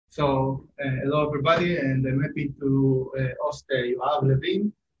Hello everybody, and I'm happy to host Yoav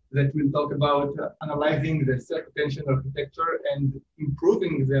Levine that will talk about analyzing the self-attention architecture and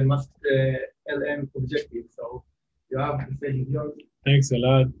improving the masked LM objective. So, Yoav, the stage is yours. Thanks a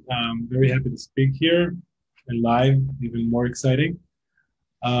lot. I'm very happy to speak here and live, even more exciting.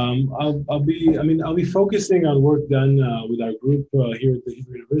 I'll be focusing on work done with our group here at the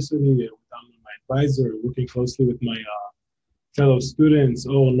Hebrew University, with my advisor, working closely with my fellow students,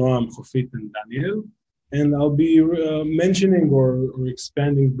 Noam, Chofit, and Daniel. And I'll be mentioning or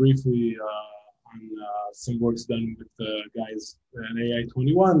expanding briefly on some works done with the guys at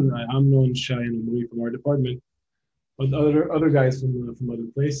AI21, Amnon, Shai, and Marie from our department, but other guys from other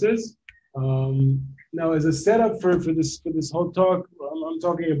places. Now, as a setup for this whole talk, I'm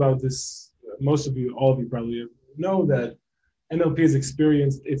talking about this. Most of you, all of you probably know that NLP has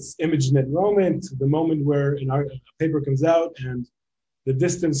experienced its ImageNet moment, the moment where a paper comes out and the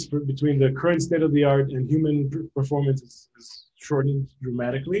distance between the current state of the art and human performance is shortened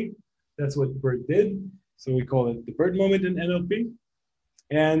dramatically. That's what BERT did. So we call it the BERT moment in NLP.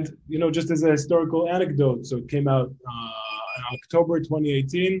 And, just as a historical anecdote, so it came out in October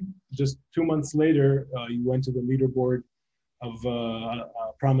 2018. Just 2 months later, you went to the leaderboard of a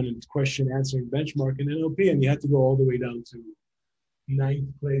prominent question answering benchmark in NLP, and you had to go all the way down to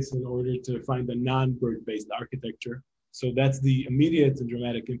 9th place in order to find a non-BERT based architecture. So that's the immediate and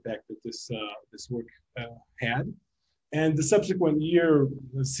dramatic impact that this work had. And the subsequent year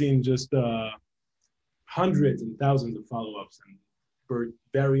has seen just hundreds and thousands of follow-ups and BERT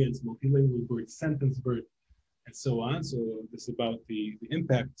variants, multilingual BERT, sentence BERT, and so on. So this is about the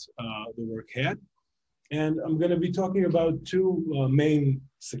impact the work had. And I'm going to be talking about two main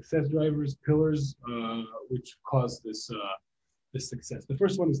success drivers, pillars, which caused this success. The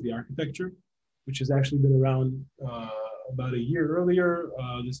first one is the architecture, which has actually been around about a year earlier.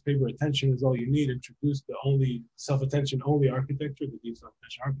 This paper, Attention is All You Need, introduced the only self-attention only architecture, the deep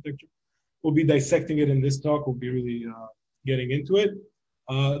self-attention architecture. We'll be dissecting it in this talk. We'll be really getting into it.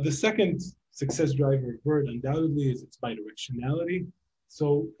 The second success driver of BERT undoubtedly is its bidirectionality.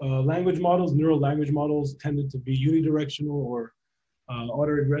 So language models, neural language models tended to be unidirectional or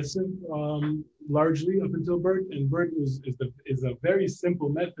autoregressive largely up until BERT, and BERT is a very simple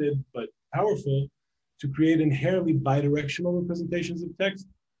method, but powerful, to create inherently bidirectional representations of text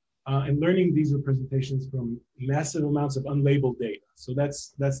and learning these representations from massive amounts of unlabeled data. So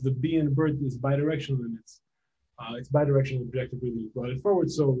that's the B in BERT is bidirectional, and its bidirectional objective really brought it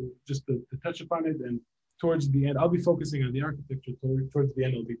forward. So just to touch upon it, and towards the end, I'll be focusing on the architecture. Towards the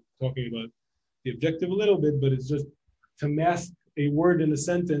end, I'll be talking about the objective a little bit, but it's just to mask a word in a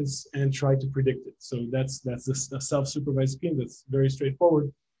sentence and try to predict it. So that's a self-supervised scheme that's very straightforward,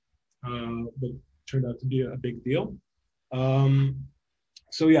 but turned out to be a big deal.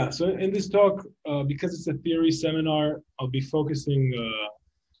 So in this talk, because it's a theory seminar, I'll be focusing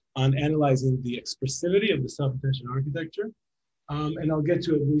on analyzing the expressivity of the self-attention architecture. And I'll get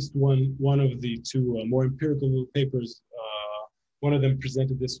to at least one of the two more empirical papers. One of them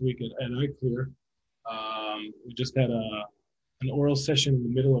presented this week at iClear. We just had an oral session in the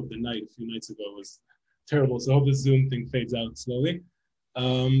middle of the night a few nights ago. It was terrible. So I hope this Zoom thing fades out slowly.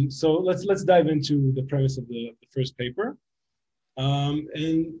 So let's dive into the premise of the first paper.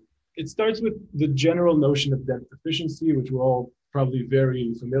 And it starts with the general notion of depth efficiency, which we're all probably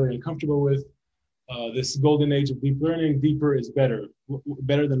very familiar and comfortable with. This golden age of deep learning, deeper is better.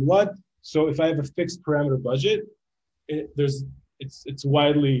 Better than what? So if I have a fixed parameter budget, it's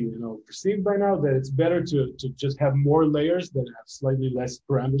widely perceived by now that it's better to just have more layers that have slightly less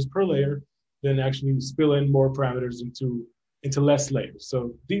parameters per layer than actually spill in more parameters into less layers.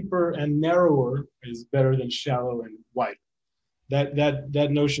 So deeper and narrower is better than shallow and wider. That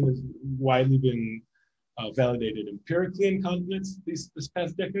notion has widely been validated empirically in confidence this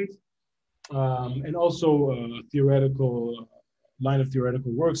past decades. And also a line of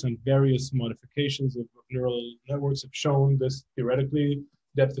theoretical works on various modifications of neural networks have shown this theoretically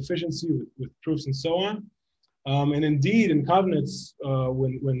depth efficiency with proofs and so on. And indeed, in confidence,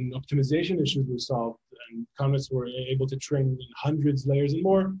 when optimization issues were solved and confidence were able to train in hundreds layers and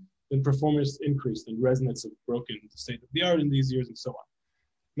more, then performance increased and resonance have broken the state of the art in these years and so on.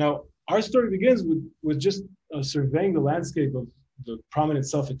 Now, our story begins with just surveying the landscape of the prominent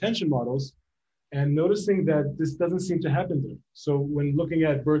self-attention models and noticing that this doesn't seem to happen there. So when looking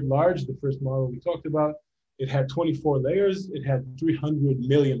at BERT large, the first model we talked about, it had 24 layers. It had 300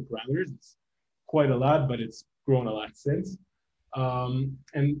 million parameters. It's quite a lot, but it's grown a lot since.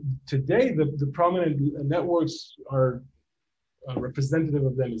 And today, the prominent networks are representative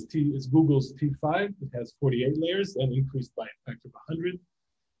of them is Google's T5. It has 48 layers and increased by a factor of 100.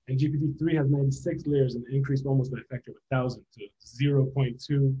 And GPT-3 has 96 layers and increased almost by a factor of 1,000 to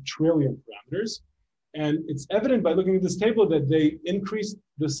 0.2 trillion parameters. And it's evident by looking at this table that they increased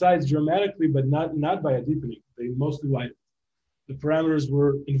the size dramatically, but not by a deepening. They mostly widened. The parameters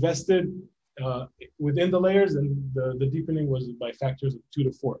were invested within the layers, and the deepening was by factors of 2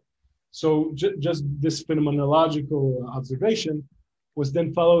 to 4. So just this phenomenological observation was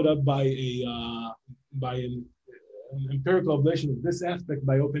then followed up by an empirical evaluation of this aspect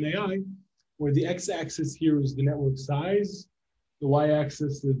by OpenAI, where the x-axis here is the network size, the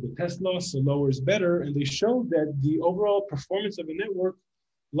y-axis is the test loss, so lower is better, and they showed that the overall performance of a network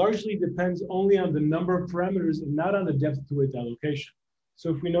largely depends only on the number of parameters and not on the depth to width allocation.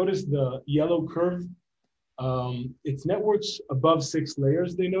 So if we notice the yellow curve, it's networks above 6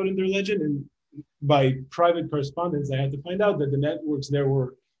 layers, they note in their legend, and by private correspondence, I had to find out that the networks there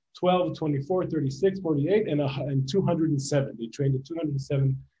were 12, 24, 36, 48, and 207. They trained the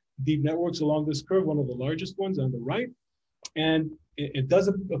 207 deep networks along this curve, one of the largest ones on the right. And it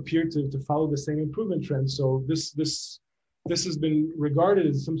doesn't appear to follow the same improvement trend. So this has been regarded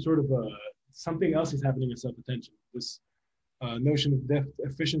as some sort of something else is happening in self-attention. This notion of depth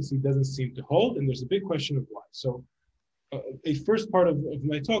efficiency doesn't seem to hold, and there's a big question of why. So a first part of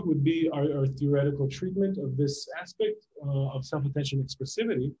my talk would be our theoretical treatment of this aspect of self-attention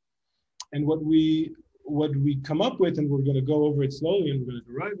expressivity. And what we come up with, and we're going to go over it slowly and we're going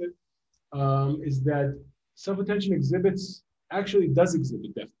to derive it, is that self-attention actually does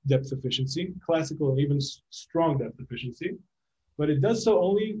exhibit depth efficiency, classical and even strong depth efficiency, but it does so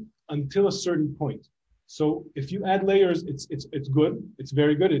only until a certain point. So if you add layers, it's good, it's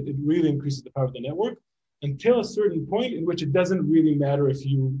very good, it really increases the power of the network, until a certain point in which it doesn't really matter if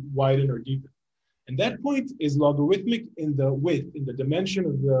you widen or deepen. And that point is logarithmic in the width, in the dimension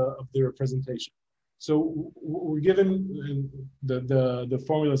of the representation. So we're given, the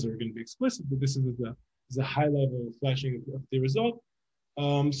formulas are going to be explicit, but this is a high level flashing of the result.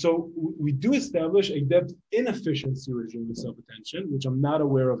 So we do establish a depth inefficiency regime with self-attention, which I'm not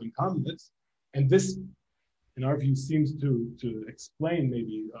aware of in convoluts. And this, in our view, seems to explain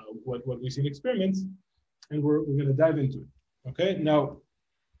maybe what we see in experiments. And we're going to dive into it. Okay, now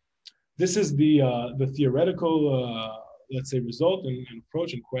this is the theoretical, let's say, result and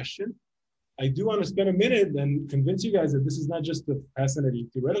approach and question. I do want to spend a minute and convince you guys that this is not just a fascinating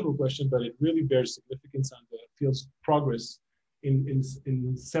theoretical question, but it really bears significance on the field's progress in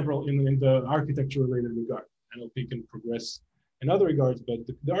the architecture-related regard. NLP can progress in other regards, but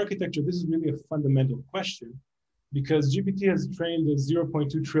the architecture, this is really a fundamental question because GPT has trained a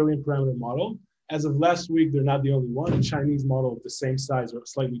 0.2 trillion parameter model. As of last week, they're not the only one. A Chinese model of the same size or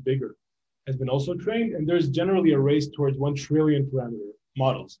slightly bigger has been also trained, and there's generally a race towards 1 trillion parameter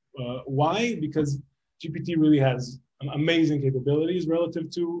models. Why? Because GPT really has amazing capabilities relative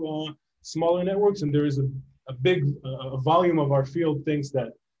to smaller networks, and there is a big volume of our field thinks that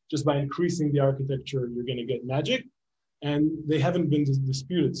just by increasing the architecture, you're going to get magic, and they haven't been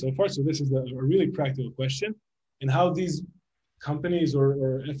disputed so far. So this is a really practical question, and how these companies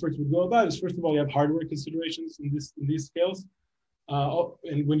or efforts would go about is, first of all, you have hardware considerations in these scales.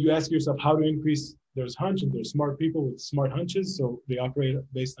 And when you ask yourself how to increase, there's hunch and there's smart people with smart hunches, so they operate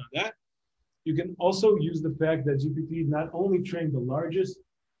based on that. You can also use the fact that GPT not only trained their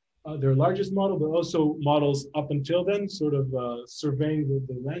largest model, but also models up until then, sort of surveying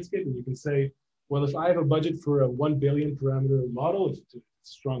the landscape. And you can say, well, if I have a budget for a 1 billion parameter model, if it's a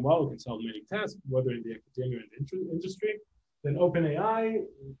strong model, it can solve many tasks, whether in the academia or in the industry, then OpenAI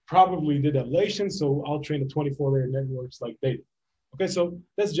probably did ablation, so I'll train a 24-layer networks like they did. Okay, so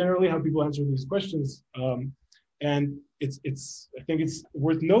that's generally how people answer these questions. And I think it's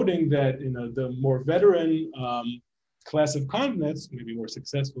worth noting that the more veteran class of convnets, maybe more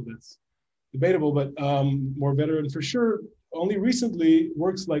successful, that's debatable, but more veteran for sure, only recently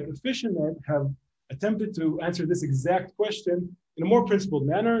works like EfficientNet have attempted to answer this exact question in a more principled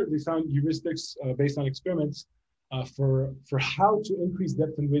manner. They found heuristics based on experiments for how to increase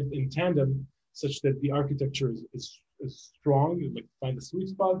depth and width in tandem such that the architecture is strong, like find the sweet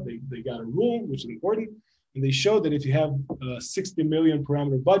spot. They got a rule, which is important. And they showed that if you have a 60 million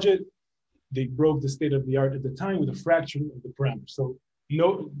parameter budget, they broke the state of the art at the time with a fraction of the parameters. So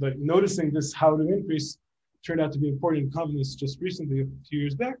noticing this how to increase turned out to be important in convnets just recently, a few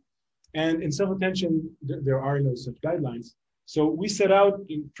years back. And in self-attention, there are no such guidelines. So we set out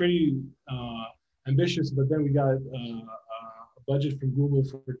in pretty ambitious, but then we got a budget from Google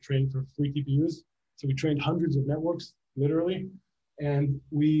for training for free TPUs. So we trained hundreds of networks, literally. And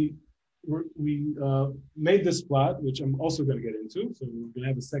we made this plot, which I'm also going to get into. So we're going to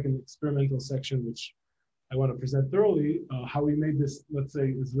have a second experimental section, which I want to present thoroughly how we made this, let's say,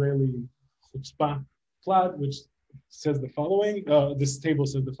 Israeli chutzpah plot, which says the following. This table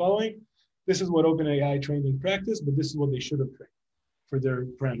says the following. This is what OpenAI trained in practice, but this is what they should have trained for their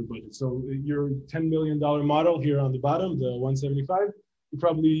parameter budget. So your $10 million model here on the bottom, the 175, you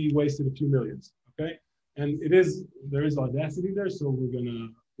probably wasted a few millions, okay? And there is audacity there, so we're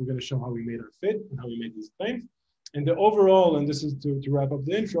gonna show how we made our fit and how we made these claims. And the overall, and this is to wrap up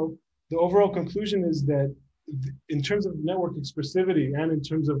the intro, the overall conclusion is that in terms of network expressivity and in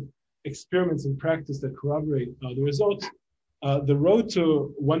terms of experiments in practice that corroborate the results, the road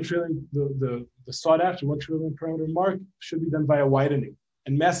to 1 trillion, the sought after 1 trillion parameter mark should be done via widening,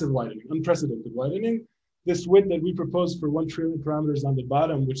 and massive widening, unprecedented widening. This width that we proposed for 1 trillion parameters on the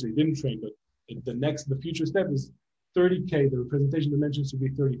bottom, which they didn't train, but the future step is 30K. The representation dimension should be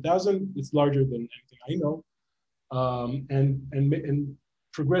 30,000. It's larger than anything I know. And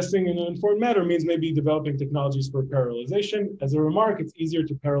progressing in an informed manner means maybe developing technologies for parallelization. As a remark, it's easier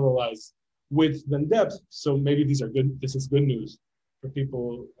to parallelize width than depth. So maybe this is good news for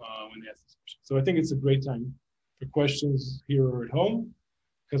people when they ask this question. So I think it's a great time for questions here or at home,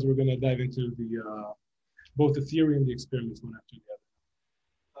 because we're going to dive into both the theory and the experiments one after the other.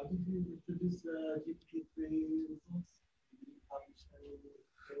 How did you introduce GPT-3 results?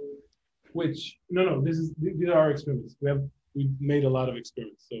 Which, no, these are our experiments. We made a lot of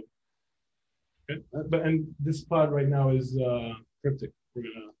experiments. So, okay. And this plot right now is cryptic. We're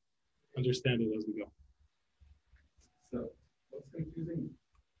going to understand it as we go. So what's confusing?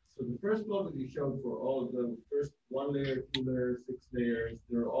 So the first plot that you showed for all of the first 1 layer, 2 layers, 6 layers,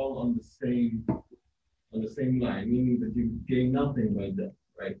 they're all on the same line, meaning that you gain nothing by that,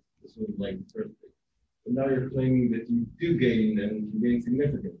 right? This was like the first thing. But now you're claiming that you do gain and you gain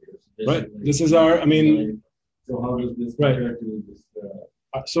significantly. Right. This is our, so how does this compare to this?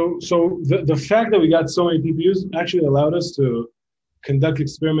 So the fact that we got so many GPUs actually allowed us to conduct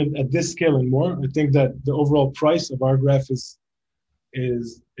experiment at this scale and more. I think that the overall price of our graph is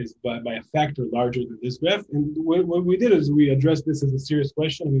by a factor larger than this graph. And what we did is we addressed this as a serious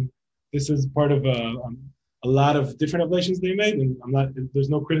question. I mean, this is part of a lot of different ablations they made, and there's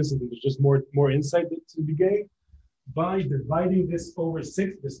no criticism. There's just more insight to be gained by dividing this over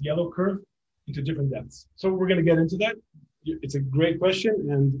 6, this yellow curve, into different depths. So we're going to get into that. It's a great question,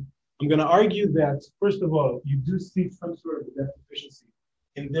 and I'm going to argue that, first of all, you do see some sort of depth efficiency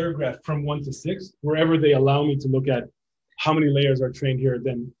in their graph from 1 to 6. Wherever they allow me to look at how many layers are trained here,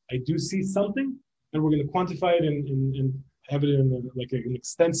 then I do see something, and we're going to quantify it and have it in an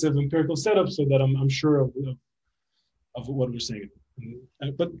extensive empirical setup so that I'm sure of what we're saying.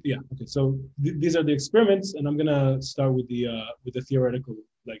 But yeah, okay. So these are the experiments, and I'm going to start with the theoretical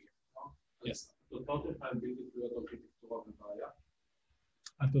leg. Yes.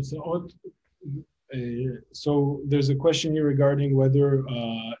 So there's a question here regarding whether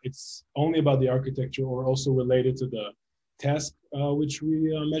it's only about the architecture or also related to the task which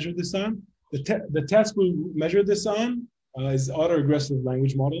we measured this on. The task we measured this on is autoregressive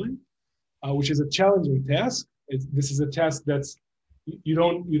language modeling, which is a challenging task. This is a task that's you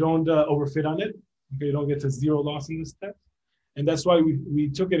don't overfit on it. Okay, you don't get to zero loss in this test, and that's why we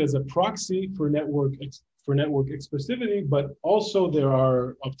took it as a proxy for network expressivity. But also there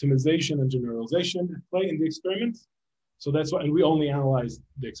are optimization and generalization at play in the experiments. So that's why, and we only analyzed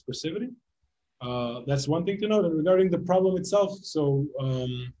the expressivity. That's one thing to note. And regarding the problem itself, so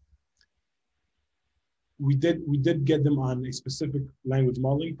we did get them on a specific language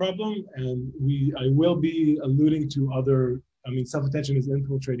modeling problem, and I will be alluding to other. I mean, self-attention is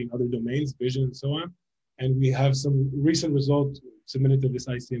infiltrating other domains, vision, and so on. And we have some recent results submitted to this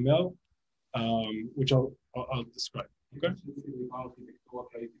ICML, which I'll describe. Okay.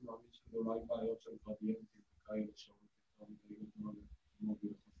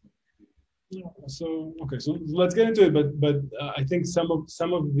 So let's get into it. But I think some of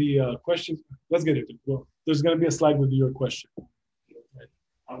the questions. Let's get into it. Well, there's going to be a slide with your question.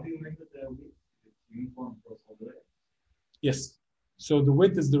 How do you make the uniform across all the layers? Yes. So the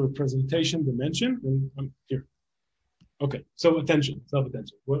width is the representation dimension. And here. Okay. So attention,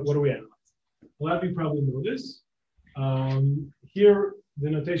 self-attention. What do we analyze? A lot of you probably know this. Here, the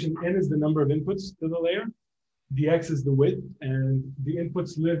notation n is the number of inputs to the layer. Dx is the width, and the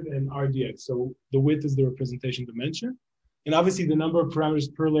inputs live in rdx. So the width is the representation dimension. And obviously, the number of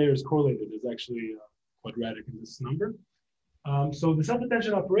parameters per layer is correlated. It's actually quadratic in this number. So the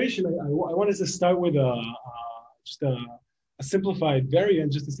self-attention operation, I wanted to start with just a simplified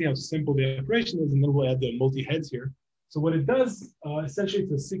variant just to see how simple the operation is, and then we'll add the multi-heads here. So what it does, essentially,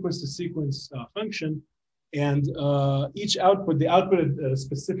 it's a sequence-to-sequence function, and each output, the output at a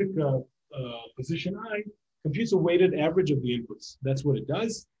specific position I, computes a weighted average of the inputs. That's what it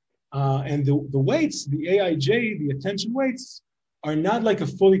does. And the weights, the AIJ, the attention weights, are not like a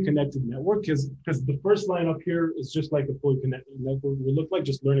fully connected network, because the first line up here is just like a fully connected network. It would look like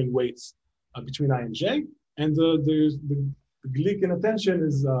just learning weights between I and J. And the Gleek in attention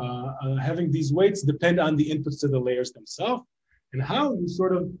is having these weights depend on the inputs to the layers themselves, and how you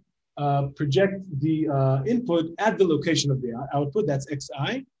sort of project the input at the location of the output, that's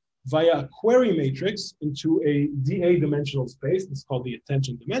Xi, via a query matrix into a dA dimensional space. It's called the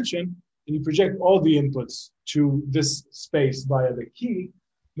attention dimension. And you project all the inputs to this space via the key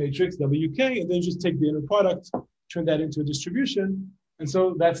matrix, WK, and then you just take the inner product, turn that into a distribution. And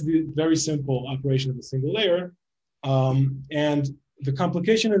so that's the very simple operation of a single layer. And the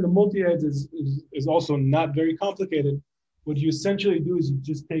complication in the multi-heads is also not very complicated. What you essentially do is you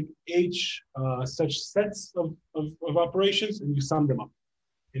just take H such sets of operations and you sum them up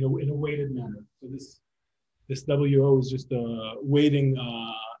in a weighted manner. So this WO is just weighting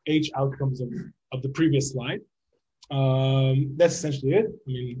H outcomes of the previous slide. That's essentially it. I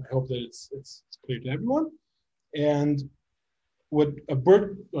mean, I hope that it's clear to everyone. And what a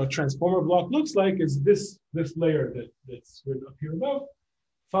BERT transformer block looks like is this layer that's written up here above,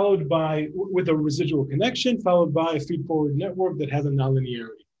 followed by, with a residual connection, followed by a feed-forward network that has a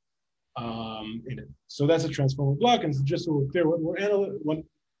nonlinearity in it. So that's a transformer block. And so just so we're clear,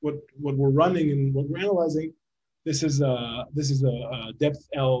 what we're running and what we're analyzing, this is a depth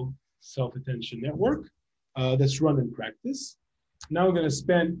L self-attention network that's run in practice. Now we're going to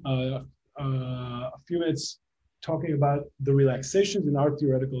spend a few minutes talking about the relaxations in our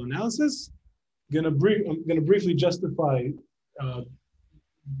theoretical analysis. I'm going to briefly justify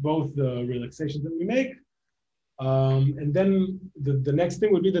both the relaxations that we make. And then the next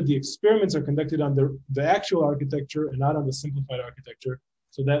thing would be that the experiments are conducted on the actual architecture and not on the simplified architecture.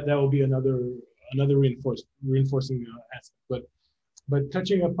 So that will be another reinforcing aspect. But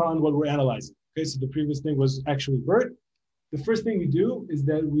touching upon what we're analyzing. Okay, so the previous thing was actually BERT. The first thing we do is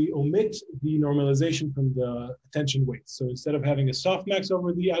that we omit the normalization from the attention weights. So instead of having a softmax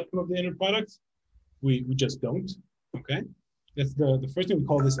over the outcome of the inner product, we just don't. Okay, that's the first thing. We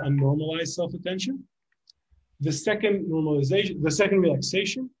call this unnormalized self-attention. The second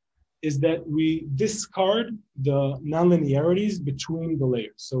relaxation is that we discard the nonlinearities between the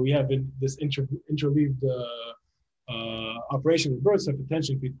layers. So we have this interleaved operation with BERT,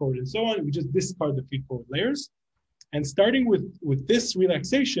 self-attention, feed forward, and so on. We just discard the feed forward layers. And starting with this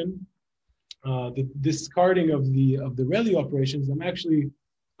relaxation, the discarding of the ReLU operations,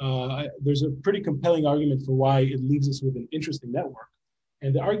 there's a pretty compelling argument for why it leaves us with an interesting network.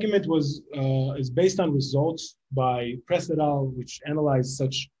 And the argument is based on results by Press et al., which analyzed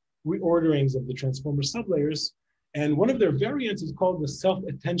such reorderings of the transformer sublayers. And one of their variants is called the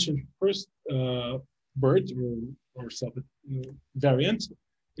self-attention first BERT or self variant,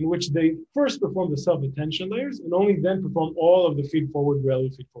 in which they first perform the self-attention layers and only then perform all of the feed-forward ReLU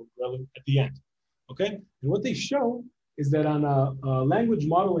at the end, okay? And what they show is that on a language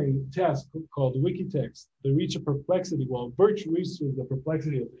modeling task called Wikitext, they reach a perplexity, well, BERT reaches a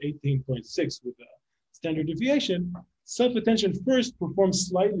perplexity of 18.6 with a standard deviation. Self-attention first performs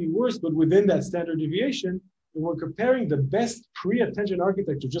slightly worse, but within that standard deviation, and we're comparing the best pre-attention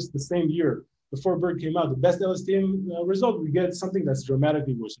architecture just the same year before BERT came out, the best LSTM result, we get something that's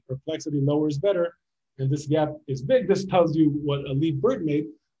dramatically worse. Perplexity lower is better, and this gap is big. This tells you what a leap BERT made,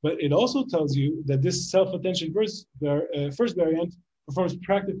 but it also tells you that this self-attention first variant performs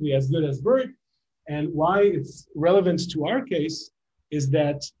practically as good as BERT. And why it's relevant to our case is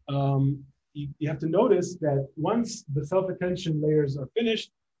that you have to notice that once the self-attention layers are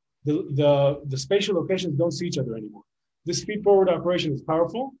finished, the spatial locations don't see each other anymore. This feed-forward operation is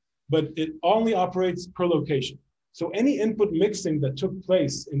powerful, but it only operates per location. So any input mixing that took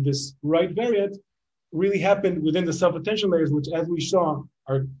place in this right variant really happened within the self-attention layers, which, as we saw,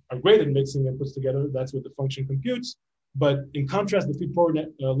 are great at mixing inputs together. That's what the function computes. But in contrast, the feed-forward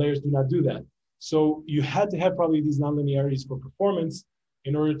layers do not do that. So you had to have probably these nonlinearities for performance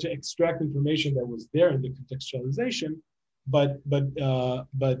in order to extract information that was there in the contextualization. But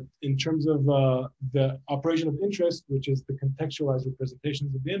in terms of the operation of interest, which is the contextualized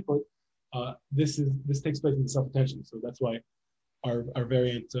representations of the input, this takes place in self-attention. So that's why our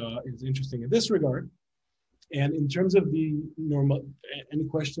variant is interesting in this regard. And in terms of the normal, any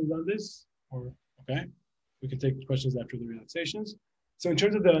questions on this? Or okay, we can take questions after the relaxations. So in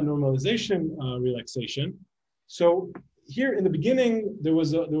terms of the normalization relaxation, so here in the beginning there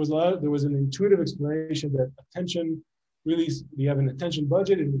was an intuitive explanation that attention. Really, we have an attention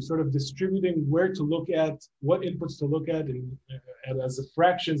budget, and we're sort of distributing where to look at, what inputs to look at, and as the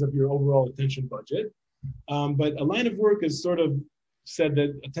fractions of your overall attention budget. But a line of work is sort of said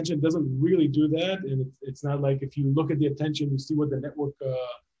that attention doesn't really do that. And it's not like if you look at the attention, you see what the network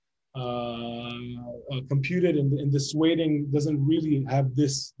computed, and this weighting doesn't really have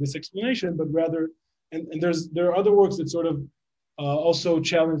this explanation, but rather, and there are other works that sort of also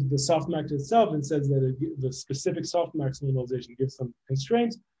challenge the softmax itself and says that the specific softmax normalization gives some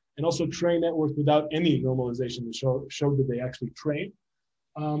constraints, and also train networks without any normalization to show that they actually train.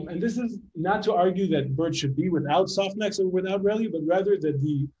 And this is not to argue that BERT should be without softmax or without ReLU, but rather that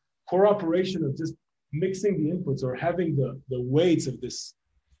the core operation of just mixing the inputs or having the weights of this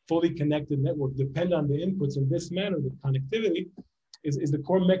fully connected network depend on the inputs in this manner, the connectivity, is the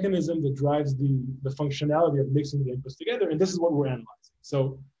core mechanism that drives the functionality of mixing the inputs together. And this is what we're analyzing.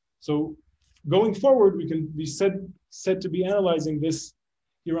 So going forward, we can be said to be analyzing this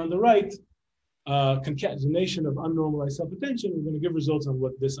here on the right, concatenation of unnormalized self-attention. We're going to give results on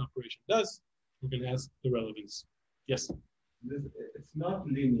what this operation does. We're going to ask the relevance. Yes? It's not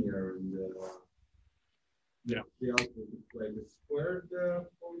linear in the output. It's like a squared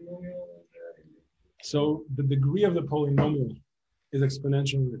polynomial. So the degree of the polynomial is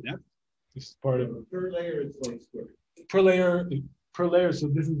exponential in the depth. This is part of per layer. It's like squared. Per layer. So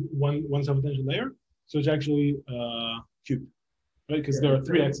this is one self-attention layer. So it's actually cubed, right? Because there are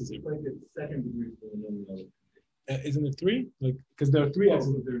 3 x's here. Like a second degree polynomial. Isn't it 3? Like, because there are 3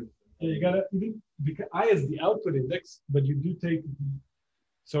 x's. You gotta, because I is the output index, but you do take.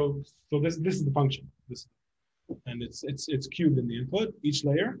 So this is the function. And it's cubed in the input, each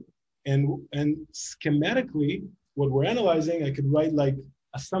layer, and schematically, what we're analyzing, I could write like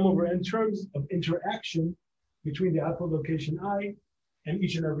a sum over n terms of interaction between the output location I and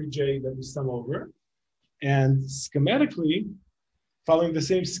each and every j that we sum over. And schematically, following the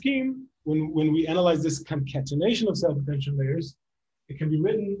same scheme, when we analyze this concatenation of self-attention layers, it can be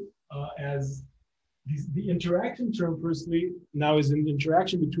written as the interaction term, firstly, now is an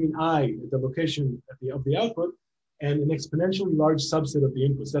interaction between I at the location of the output and an exponentially large subset of the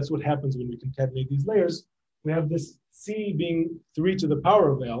inputs. That's what happens when we concatenate these layers. We have this C being 3 to the power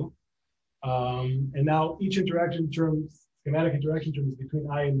of L. And now each interaction term, schematic interaction term, is between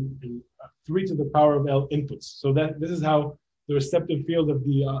I and 3 to the power of L inputs. So that this is how the receptive field of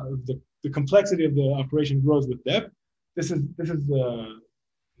the complexity of the operation grows with depth. This is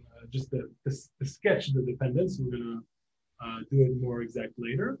just the sketch, the dependence. We're going to do it more exact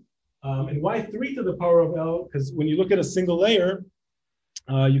later. And why 3 to the power of L? Because when you look at a single layer,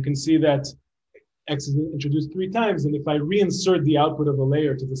 you can see that X is introduced 3 times. And if I reinsert the output of a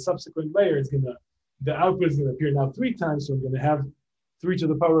layer to the subsequent layer, the output is going to appear now 3 times. So I'm going to have 3 to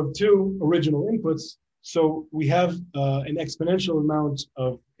the power of 2 original inputs. So we have an exponential amount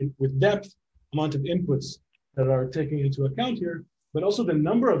with depth, amount of inputs that are taken into account here. But also the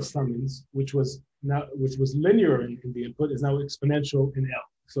number of summons, which was linear in the input, is now exponential in L.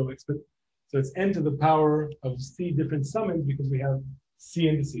 So it's n to the power of C different summons because we have C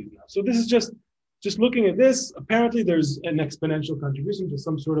indices now. So this is just looking at this. Apparently, there's an exponential contribution to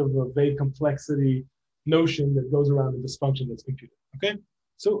some sort of a vague complexity notion that goes around in this function that's computed. Okay.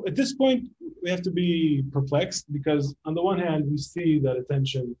 So at this point, we have to be perplexed because on the one hand, we see that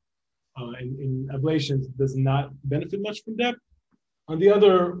attention in ablations does not benefit much from depth. On the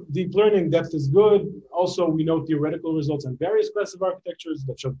other, deep learning depth is good. Also, we know theoretical results on various classes of architectures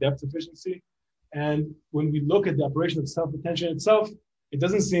that show depth efficiency. And when we look at the operation of self-attention itself, it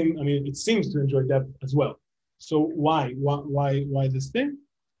doesn't seem, it seems to enjoy depth as well. So why this thing?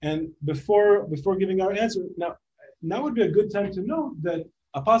 And before giving our answer, now would be a good time to know that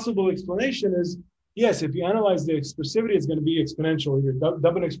a possible explanation is, yes, if you analyze the expressivity, it's going to be exponential, you're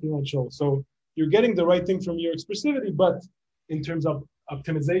double exponential. So you're getting the right thing from your expressivity, but in terms of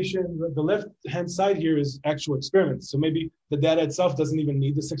optimization, the left-hand side here is actual experiments. So maybe the data itself doesn't even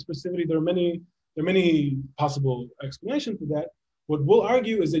need this expressivity. There are many possible explanations for that. What we'll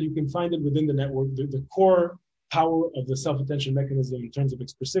argue is that you can find it within the network, the core power of the self-attention mechanism in terms of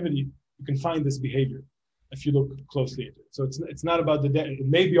expressivity. You can find this behavior if you look closely at it. So it's not about the data. It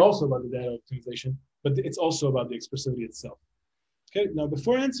may be also about the data optimization, but it's also about the expressivity itself. Okay. Now,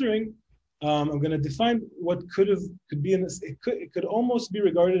 before answering, I'm going to define what could be in this. It could almost be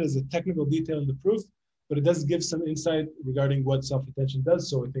regarded as a technical detail in the proof, but it does give some insight regarding what self-attention does.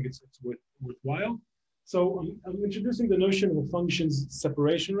 So I think it's worthwhile. So I'm introducing the notion of a function's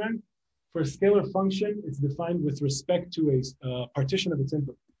separation rank. For a scalar function, it's defined with respect to a partition of its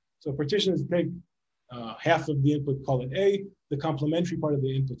input. So a partition is take half of the input, call it A, the complementary part of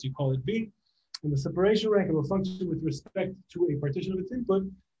the input, you call it B. And the separation rank of a function with respect to a partition of its input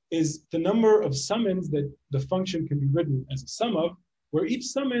is the number of summons that the function can be written as a sum of where each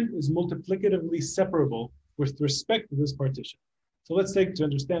summand is multiplicatively separable with respect to this partition. So let's take to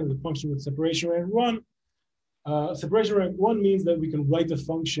understand the function with separation rank 1. Separation rank 1 means that we can write the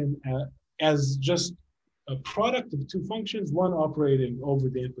function as just a product of two functions, one operating over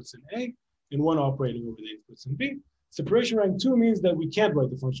the inputs in A and one operating over the inputs in B. Separation rank 2 means that we can't write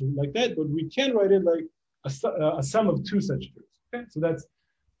the function like that, but we can write it like a sum of two such terms. Okay, so that's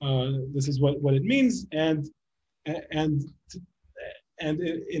this is what it means, and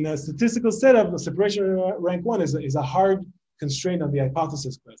in a statistical setup, the separation rank 1 is a hard constraint on the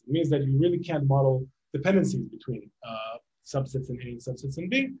hypothesis class. It means that you really can't model dependencies between subsets in A and subsets in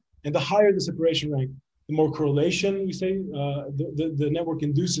B. And the higher the separation rank, the more correlation we say the network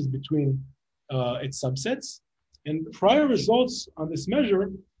induces between its subsets. And prior results on this measure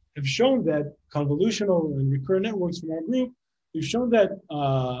have shown that convolutional and recurrent networks from our group, we've shown that,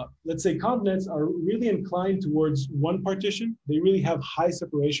 let's say, convnets are really inclined towards one partition. They really have high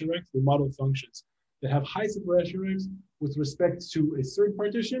separation ranks. They model functions that have high separation ranks with respect to a third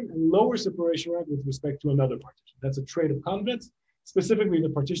partition and lower separation rank with respect to another partition. That's a trait of convnets. Specifically, the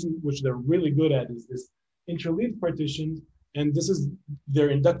partition which they're really good at is this interleaved partition, and this is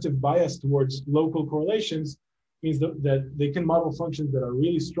their inductive bias towards local correlations, means that they can model functions that are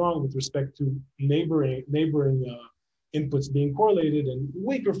really strong with respect to neighboring inputs being correlated, and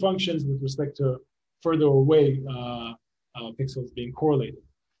weaker functions with respect to further away pixels being correlated.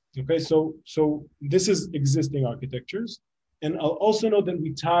 Okay, so this is existing architectures. And I'll also note that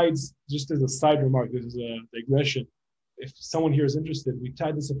we tied, just as a side remark, this is a digression. If someone here is interested, we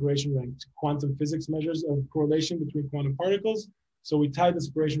tied the separation rank to quantum physics measures of correlation between quantum particles. So we tied the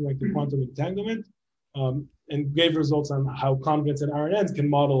separation rank to quantum entanglement and gave results on how convnets and RNNs can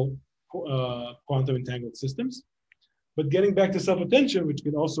model quantum entangled systems. But getting back to self-attention, which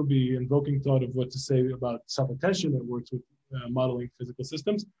can also be invoking thought of what to say about self-attention that works with modeling physical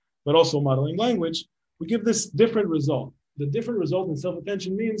systems, but also modeling language, we give this different result. The different result in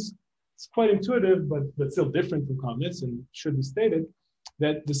self-attention means it's quite intuitive, but still different from convnets, and should be stated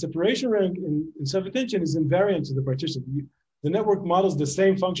that the separation rank in self-attention is invariant to the partition. The network models the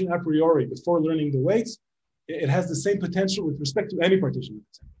same function a priori before learning the weights. It has the same potential with respect to any partition.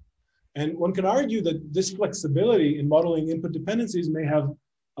 And one can argue that this flexibility in modeling input dependencies may have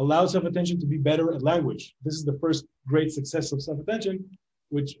allowed self-attention to be better at language. This is the first great success of self-attention,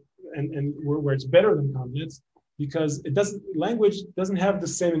 where it's better than convnets, because language doesn't have the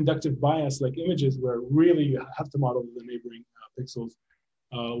same inductive bias like images, where really you have to model the neighboring pixels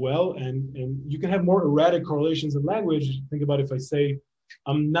well, and you can have more erratic correlations in language. Think about if I say,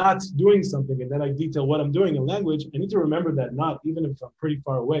 I'm not doing something, and then I detail what I'm doing in language, I need to remember that not, even if I'm pretty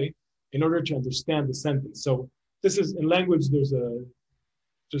far away, in order to understand the sentence. So this is, in language, there's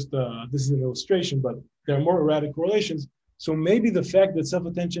this is an illustration, but there are more erratic correlations. So maybe the fact that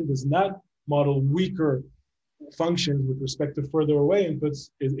self-attention does not model weaker functions with respect to further away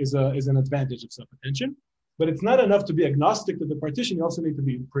inputs is an advantage of self-attention. But it's not enough to be agnostic to the partition. You also need to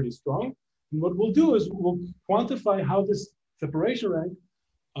be pretty strong. And what we'll do is we'll quantify how this separation rank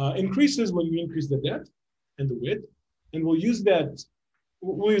increases when you increase the depth and the width, and we'll use that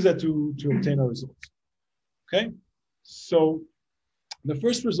to obtain our results. Okay, so the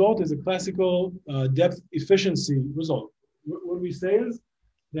first result is a classical depth efficiency result. What we say is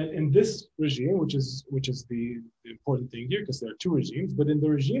that in this regime, which is the important thing here, because there are two regimes, but in the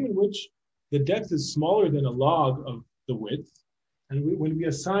regime in which the depth is smaller than a log of the width, and when we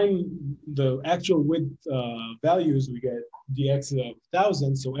assign the actual width values, we get dx of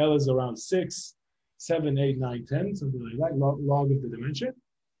 1,000, so L is around 6, 7, 8, 9, 10, something like that, log of the dimension.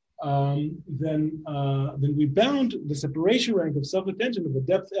 Then we bound the separation rank of self-attention of a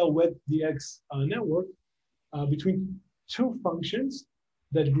depth L width dx network between two functions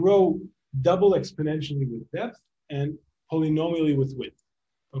that grow double exponentially with depth and polynomially with width.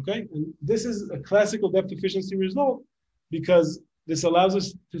 Okay, and this is a classical depth efficiency result because this allows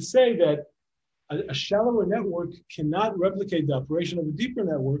us to say that a shallower network cannot replicate the operation of a deeper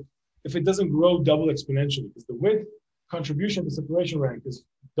network if it doesn't grow double exponentially, because the width contribution to separation rank is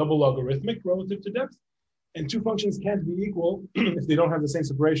double logarithmic relative to depth, and two functions can't be equal if they don't have the same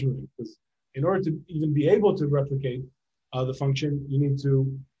separation rank, because in order to even be able to replicate the function, you need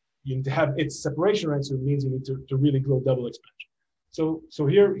to have its separation rank, so it means you need to really grow double exponential. So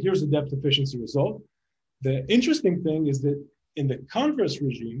here's the depth efficiency result. The interesting thing is that in the converse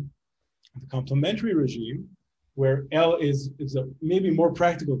regime, the complementary regime, where L is a maybe more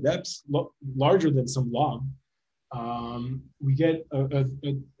practical depths, larger than some log, we get I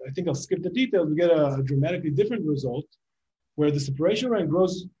think I'll skip the details, we get a dramatically different result where the separation rank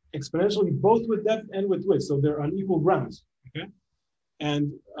grows exponentially both with depth and with width, so they're on equal grounds, okay?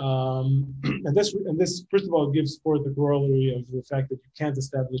 And this first of all gives forth the corollary of the fact that you can't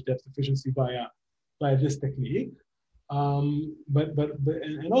establish depth efficiency by this technique.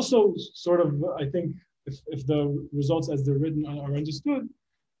 And also sort of, I think if the results as they're written are understood,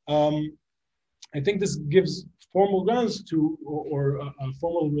 I think this gives formal grounds to, or a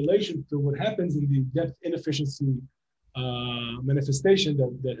formal relation to what happens in the depth inefficiency manifestation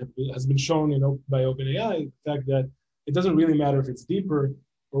that has been shown by OpenAI, the fact that it doesn't really matter if it's deeper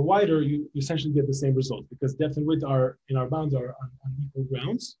or wider, you essentially get the same result because depth and width are, in our bounds, are on equal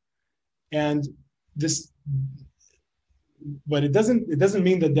grounds. And this, but it doesn't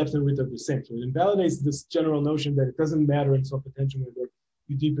mean that depth and width are the same. So it invalidates this general notion that it doesn't matter in self-attention whether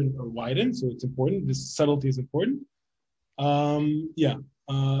you deepen or widen. So it's important. This subtlety is important. And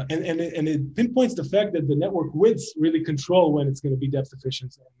it pinpoints the fact that the network widths really control when it's going to be depth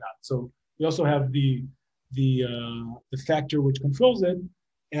efficient and not. So we also have the factor which controls it.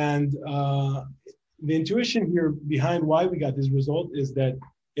 And the intuition here behind why we got this result is that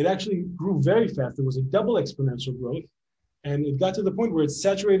it actually grew very fast. There was a double exponential growth. And it got to the point where it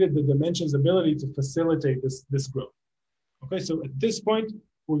saturated the dimension's ability to facilitate this growth. Okay, so at this point,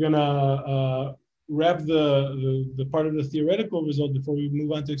 we're gonna wrap the part of the theoretical result before we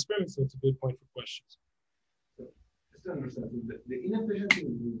move on to experiments. So it's a good point for questions. So just to understand, the inefficiency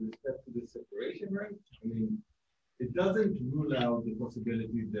with respect to the separation, right? I mean, it doesn't rule out the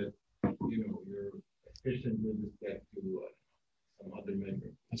possibility that you're efficient with respect to some other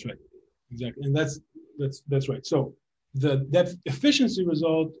measure. That's right, exactly, and that's right. So the depth efficiency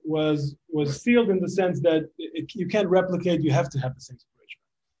result was sealed in the sense that you can't replicate, you have to have the same separation.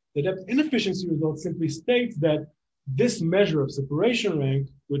 The depth inefficiency result simply states that this measure of separation rank,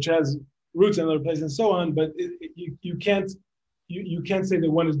 which has roots in other places and so on, but you can't say that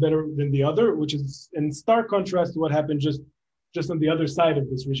one is better than the other, which is in stark contrast to what happened just on the other side of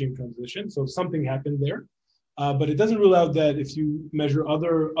this regime transition. So something happened there, but it doesn't rule out that if you measure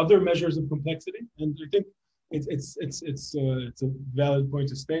other measures of complexity, and I think it's a valid point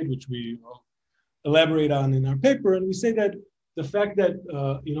to state, which we elaborate on in our paper, and we say that the fact that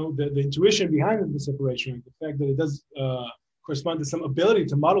the intuition behind the separation, the fact that it does correspond to some ability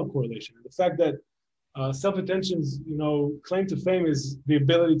to model correlation, and the fact that self-attention's claim to fame is the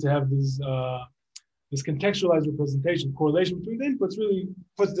ability to have this contextualized representation, correlation between the inputs, really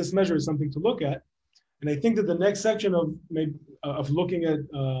puts this measure as something to look at. And I think that the next section of looking at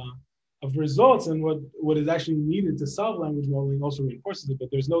of results and what is actually needed to solve language modeling also reinforces it. But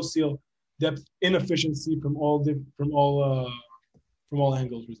there's no seal depth inefficiency from all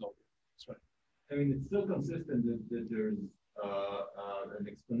angles resulting. That's right. I mean, it's still consistent that there's an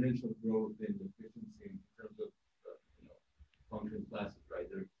exponential growth in efficiency in terms of function classes, right?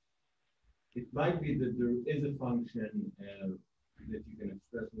 It might be that there is a function that you can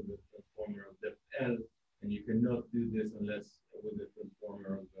express with a transformer of depth L, and you cannot do this unless with a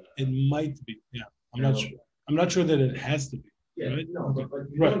transformer of it might be, yeah. I'm not sure. I'm not sure that it has to be. Yeah, right? No, okay. but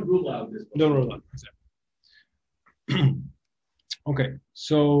you don't rule out this. Don't rule out, exactly. Okay,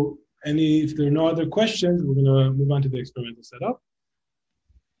 so if there are no other questions, we're gonna move on to the experimental setup.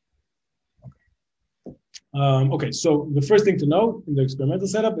 Okay, so the first thing to note in the experimental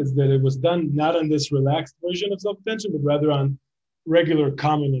setup is that it was done not on this relaxed version of self-attention, but rather on regular,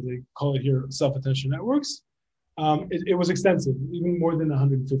 common, as they call it here, self-attention networks. It was extensive, even more than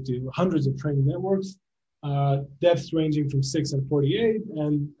 150, hundreds of training networks, depths ranging from 6 and 48,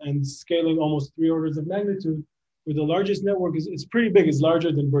 and scaling almost 3 orders of magnitude. Where the largest network is pretty big, it's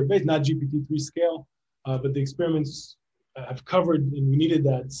larger than BERT-based, not GPT-3 scale, but the experiments have covered, and we needed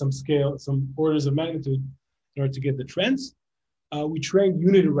that, some orders of magnitude in order to get the trends. We trained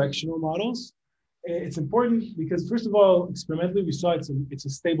unidirectional models. It's important because, first of all, experimentally, we saw it's a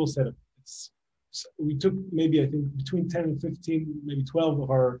stable setup. We took maybe, I think, between 10 and 15, maybe 12 of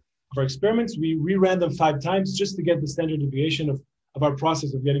our experiments. We reran them 5 times just to get the standard deviation of our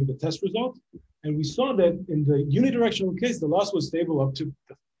process of getting the test result. And we saw that in the unidirectional case, the loss was stable up to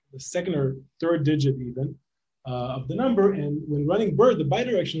the second or third digit even of the number. And when running BERT, the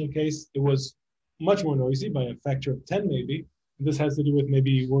bidirectional case, it was much more noisy by a factor of 10 maybe. And this has to do with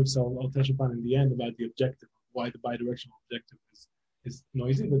maybe works I'll touch upon in the end about the objective, why the bidirectional objective is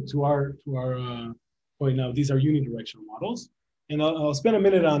noisy. But to our point now, these are unidirectional models. And I'll spend a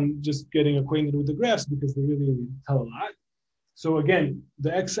minute on just getting acquainted with the graphs because they really tell a lot. So again,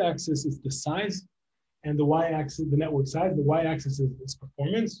 the x-axis is the size, and the y-axis, the network size. The y-axis is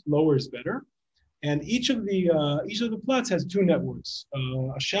performance. Lower is better. And each of the plots has 2 networks,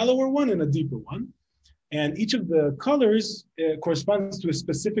 a shallower one and a deeper one. And each of the colors corresponds to a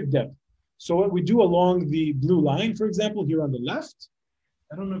specific depth. So what we do along the blue line, for example, here on the left,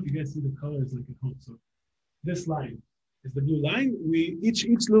 I don't know if you guys see the colors like at home. So this line is the blue line. Each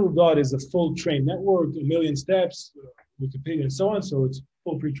little dot is a full train network, a million steps, Wikipedia and so on. So it's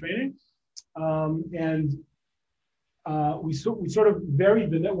full pre-training. We sort of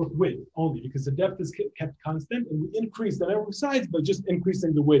varied the network width only because the depth is kept constant, and we increase the network size by just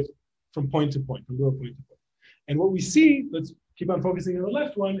increasing the width from point to point, from little point to point. And what we see, let's keep on focusing on the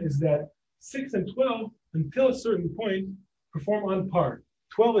left one, is that 6 and 12, until a certain point, perform on par.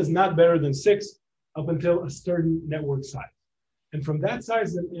 12 is not better than 6 up until a certain network size. And from that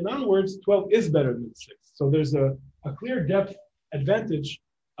size and onwards, 12 is better than 6. So there's a clear depth advantage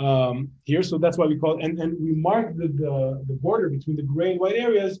here. So that's why we call it, and we mark the border between the gray and white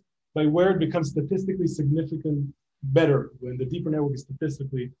areas by where it becomes statistically significant better, when the deeper network is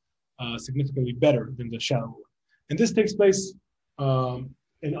statistically significantly better than the shallow one. And this takes place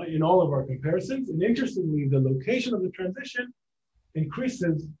in all of our comparisons. And interestingly, the location of the transition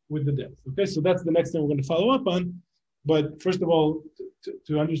increases with the depth. Okay, so that's the next thing we're going to follow up on. But first of all,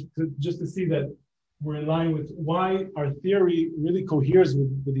 just to see that we're in line with why our theory really coheres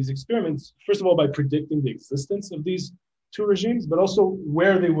with these experiments, first of all, by predicting the existence of these two regimes, but also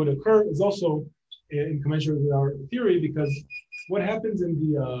where they would occur is also in commensurate with our theory, because what happens in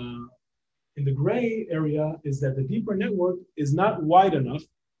the gray area is that the deeper network is not wide enough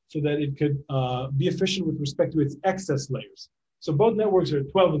so that it could be efficient with respect to its excess layers. So both networks are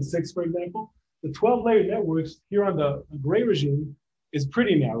 12 and 6, for example. The 12-layer networks here on the gray regime is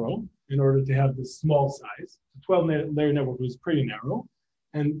pretty narrow in order to have this small size. The 12-layer network was pretty narrow.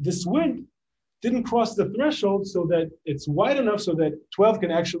 And this width didn't cross the threshold so that it's wide enough so that 12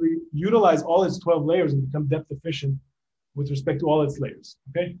 can actually utilize all its 12 layers and become depth efficient with respect to all its layers,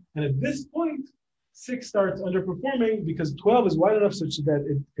 okay? And at this point, 6 starts underperforming because 12 is wide enough such that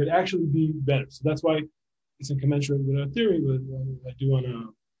it could actually be better. So that's why it's incommensurate with our theory, but I do want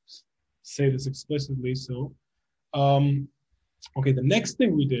to say this explicitly. So, okay, the next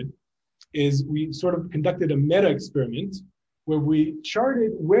thing we did is we sort of conducted a meta experiment where we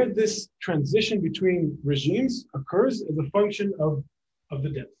charted where this transition between regimes occurs as a function of the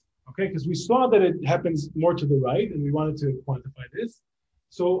depth, okay? Because we saw that it happens more to the right and we wanted to quantify this.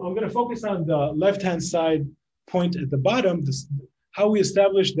 So I'm gonna focus on the left-hand side point at the bottom, how we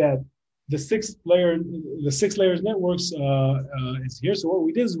established that the six layers networks is here. So what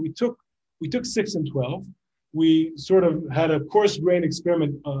we did is we took 6 and 12. We sort of had a coarse grain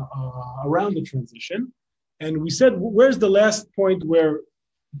experiment around the transition. And we said, where's the last point where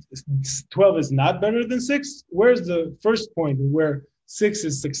 12 is not better than 6? Where's the first point where 6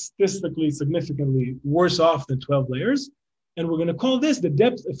 is statistically significantly worse off than 12 layers? And we're gonna call this the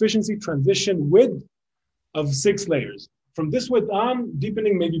depth efficiency transition width of 6 layers. From this width on,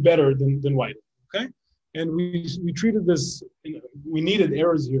 deepening may be better than widening, okay? And we treated this, we needed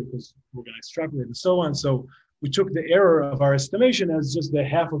errors here because we're gonna extrapolate and so on. So we took the error of our estimation as just the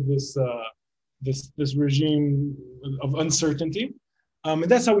half of this regime of uncertainty. And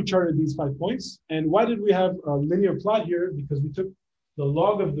that's how we charted these 5 points. And why did we have a linear plot here? Because we took the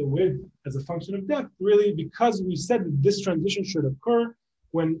log of the width as a function of depth, really because we said that this transition should occur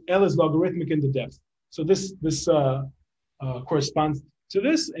when L is logarithmic in the depth. So this corresponds to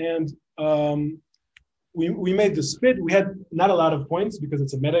this. And we made this fit. We had not a lot of points because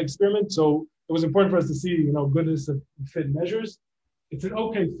it's a meta experiment. So it was important for us to see, goodness of fit measures. It's an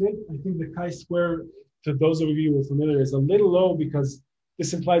okay fit. I think the chi-square, to those of you who are familiar, is a little low because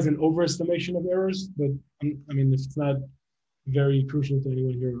this implies an overestimation of errors. But I mean, if it's not very crucial to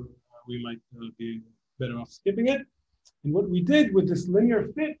anyone here, we might be better off skipping it. And what we did with this linear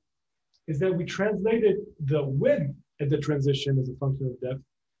fit is that we translated the width at the transition as a function of depth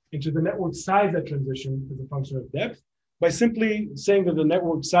into the network size at transition as a function of depth by simply saying that the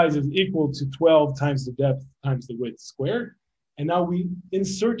network size is equal to 12 times the depth times the width squared. And now we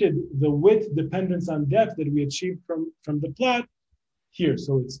inserted the width dependence on depth that we achieved from the plot here.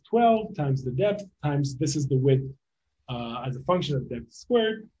 So it's 12 times the depth times this is the width as a function of depth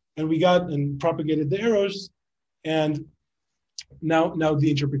squared. And we got and propagated the arrows. And now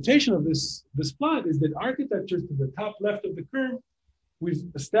the interpretation of this plot is that architectures to the top left of the curve, we've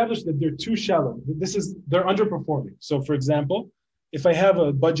established that they're too shallow. They're underperforming. So for example, if I have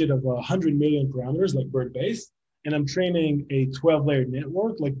a budget of 100 million parameters like BERT base, and I'm training a 12-layer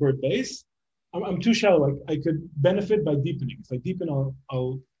network like BERT base, I'm too shallow. I could benefit by deepening. If I deepen,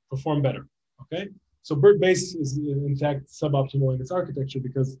 I'll perform better, okay? So BERT base is in fact suboptimal in its architecture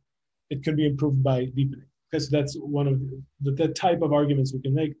because it could be improved by deepening. Okay, so that's one of the type of arguments we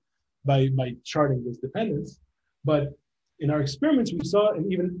can make by charting this dependence. But in our experiments, we saw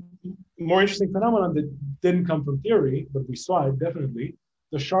an even more interesting phenomenon that didn't come from theory, but we saw it definitely,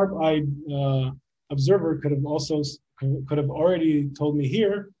 the sharp-eyed observer could have already told me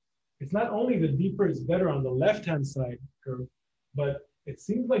here, it's not only the deeper is better on the left-hand side curve, but it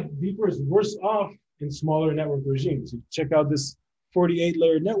seems like deeper is worse off in smaller network regimes. You check out this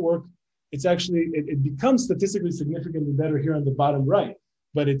 48-layer network, it's actually, it becomes statistically significantly better here on the bottom right,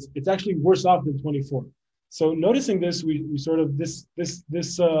 but it's actually worse off than 24. So noticing this, we sort of, this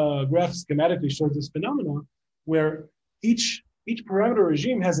graph schematically shows this phenomenon where each parameter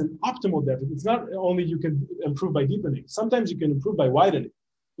regime has an optimal depth. It's not only you can improve by deepening, sometimes you can improve by widening,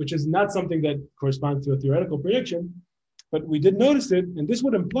 which is not something that corresponds to a theoretical prediction, but we did notice it, and this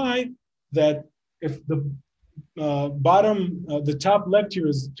would imply that if the the top left here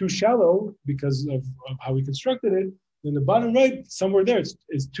is too shallow because of how we constructed it, then the bottom right, somewhere there,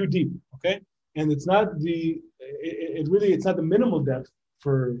 is too deep, okay? And it's not it's not the minimal depth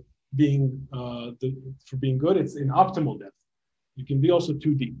for being good, it's an optimal depth. You can be also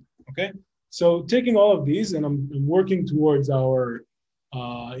too deep, okay? So taking all of these, and I'm working towards our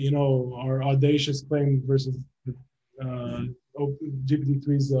our audacious claim versus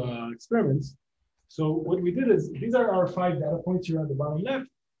GPT-3's experiments. So what we did is, these are our 5 data points here on the bottom left,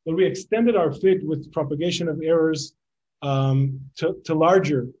 but we extended our fit with propagation of errors to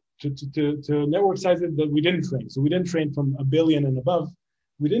larger, to network sizes that we didn't train. So we didn't train from 1 billion and above.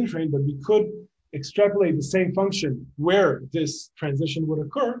 We didn't train, but we could extrapolate the same function where this transition would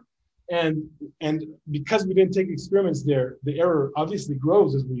occur. And because we didn't take experiments there, the error obviously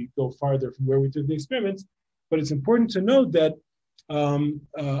grows as we go farther from where we took the experiments. But it's important to note that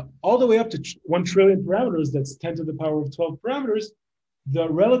all the way up to 1 trillion parameters, that's 10 to the power of 12 parameters, the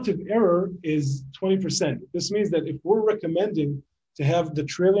relative error is 20%. This means that if we're recommending to have the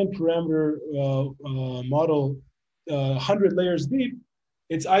trillion parameter model 100 layers deep,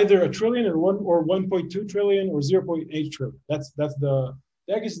 it's either a trillion or 1.2 trillion or 0.8 trillion.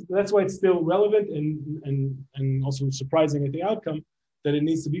 That's why it's still relevant and also surprising at the outcome that it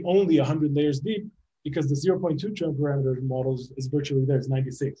needs to be only 100 layers deep, because the 0.2 trillion parameter model is virtually there. It's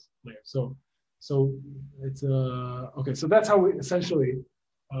 96 layers. So it's okay. So that's how we essentially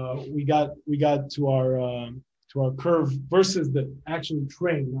we got to our curve versus the actually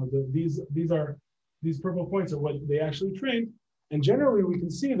trained. Now these purple points are what they actually trained, and generally we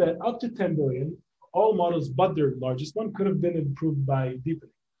can see that up to 10 billion, all models but their largest one could have been improved by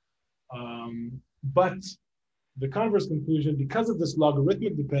deepening. But the converse conclusion, because of this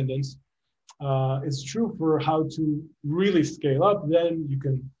logarithmic dependence, is true for how to really scale up. Then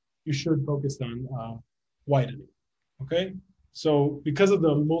you should focus on widening. Okay, so because of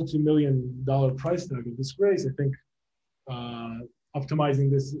the multi-million-dollar price tag of this race, I think optimizing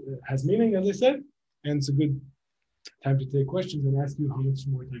this has meaning, as I said, and it's a good time to take questions and ask you how much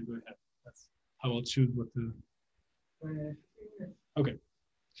more time do I have. That's how I'll choose what to. Okay,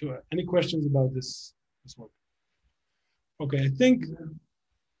 so any questions about this work? Okay, I think.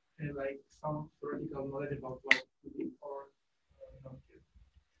 Like some theoretical knowledge about what to do, or not yet?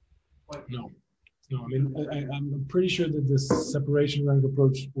 No. I mean, I'm pretty sure that this separation rank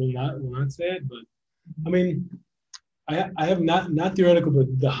approach will not say it, but I mean, I have not theoretical, but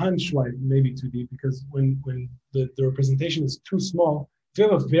the hunch why maybe too deep, because when the representation is too small, if you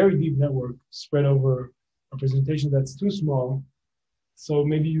have a very deep network spread over a representation that's too small, so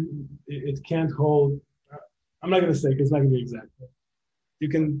maybe it can't hold. I'm not going to say because it's not going to be exact. But you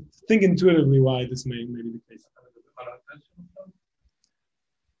can think intuitively why this may be the case.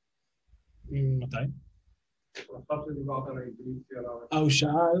 מתי?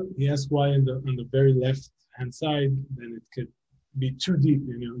 He asked why on the very left hand side, then it could be too deep,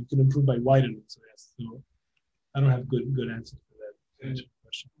 you can improve by widening. So yes, so I don't have good answers for that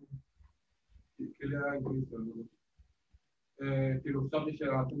question. כאילו חשבתי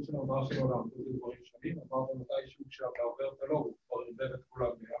שהטנשן הבאה שלו לעבוד דברים שונים, עבר במתישהו כשאתה עובר את הלוג, הוא כבר עובד את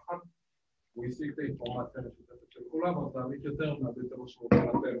כולם ביחד, הוא השיג את האינפורמציה המשותפת של כולם, אז להעמיד יותר מהבית את המשמעות של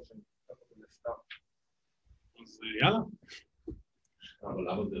הטנשן, ככה זה סתם. אז יאללה. אבל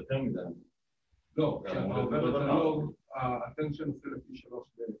למה זה יותר מדי? לא, כשאתה עובר את הלוג, הטנשן עושה לפי 3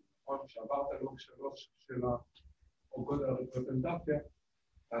 דלת, נכון? כשעברת לוג 3 של גודל הרפרזנטציה,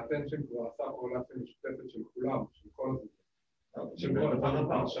 הטנשן כבר עשה קורלציה משותפת של כולם, של כל הזמן.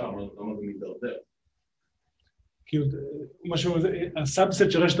 כאילו,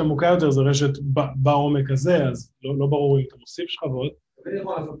 הסאבסט של רשת עמוקה יותר זה רשת בעומק הזה, אז לא ברור אם אתה מוסיף שכבות.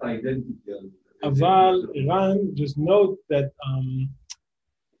 אבל, Iran, just note that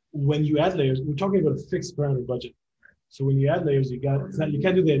when you add layers, we're talking about a fixed parameter budget. So when you add layers, you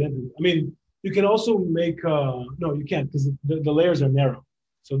can't do the identity. I mean, you can also make, no, you can't, because the layers are narrow.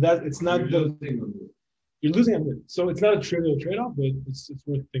 So that it's not the. you're losing on width. So it's not a trivial trade-off, but it's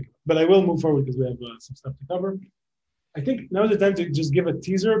worth thinking. But I will move forward because we have some stuff to cover. I think now's the time to just give a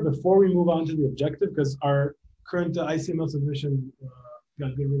teaser before we move on to the objective, because our current ICML submission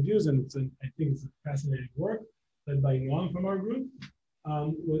got good reviews, and I think it's a fascinating work led by Yoav from our group.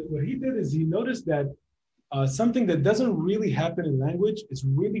 What he did is he noticed that something that doesn't really happen in language is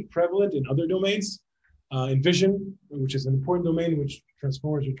really prevalent in other domains, in vision, which is an important domain which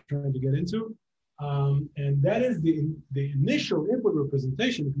transformers are trying to get into. And that is the initial input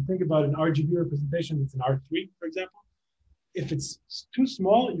representation. If you think about an RGB representation, it's an R3, for example. If it's too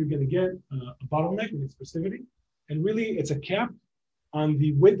small, you're going to get a bottleneck in expressivity. And really, it's a cap on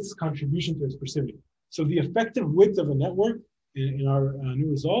the width's contribution to expressivity. So the effective width of a network in our new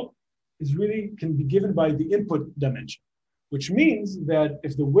result is really can be given by the input dimension, which means that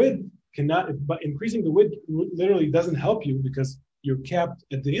if the width but increasing the width literally doesn't help you because you're capped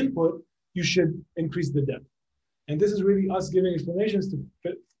at the input, you should increase the depth. And this is really us giving explanations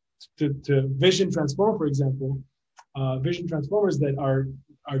to vision transformer, for example, vision transformers that are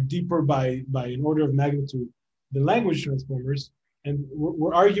deeper by an order of magnitude than language transformers. And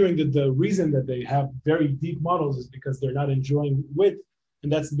we're arguing that the reason that they have very deep models is because they're not enjoying width.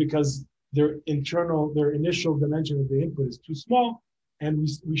 And that's because their initial dimension of the input is too small. And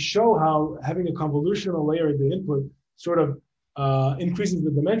we show how having a convolutional layer at the input sort of increases the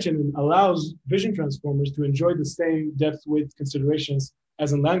dimension and allows vision transformers to enjoy the same depth width considerations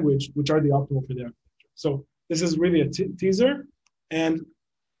as in language, which are the optimal for their architecture. So this is really a teaser. And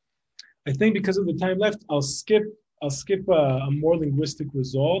I think because of the time left, I'll skip a more linguistic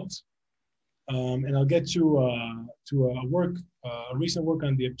result, and I'll get to a recent work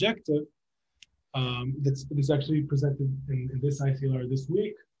on the objective that's actually presented in this ICLR this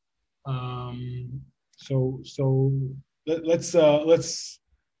week. So let's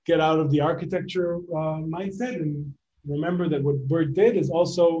get out of the architecture mindset and remember that what BERT did is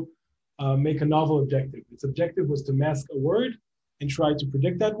also make a novel objective. Its objective was to mask a word and try to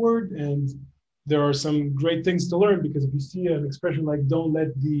predict that word. And there are some great things to learn, because if you see an expression like "don't let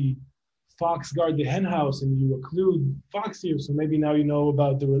the fox guard the hen house" and you occlude fox here, so maybe now you know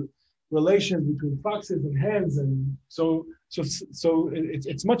about the relations between foxes and hens, and so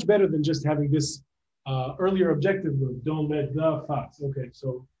it's much better than just having this earlier objective of "don't let the fox." Okay,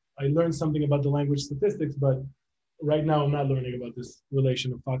 so I learned something about the language statistics, but right now I'm not learning about this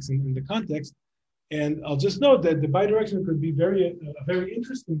relation of fox in the context. And I'll just note that the bidirectional could be a very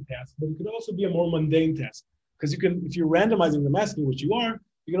interesting task, but it could also be a more mundane task. Because if you're randomizing the masking, which you are,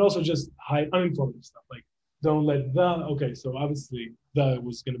 you can also just hide uninformative stuff like "don't let the." Okay, so obviously the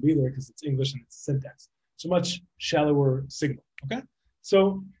was going to be there because it's English and it's syntax. So much shallower signal. Okay,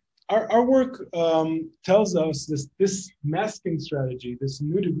 so our work tells us this masking strategy, this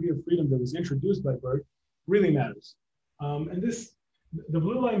new degree of freedom that was introduced by BERT, really matters. And the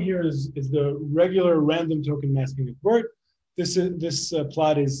blue line here is the regular random token masking of BERT. This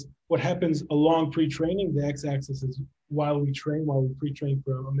plot is what happens along pre-training. The x-axis is while we pre-train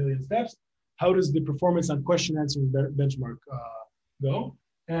for 1 million steps. How does the performance on question answering benchmark go?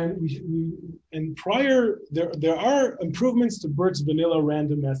 And prior, there are improvements to BERT's vanilla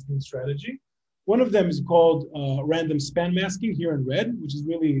random masking strategy. One of them is called random span masking here in red, which is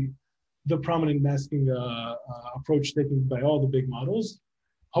really the prominent masking approach taken by all the big models,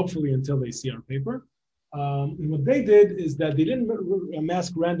 hopefully until they see our paper. And what they did is that they didn't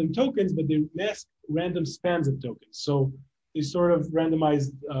mask random tokens, but they masked random spans of tokens. So they sort of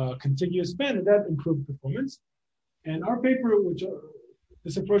randomized contiguous span, and that improved performance. And our paper,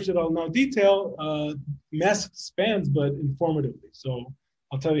 this approach that I'll now detail, masked spans, but informatively. So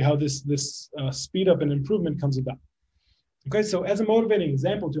I'll tell you how this speed up and improvement comes about. Okay, so as a motivating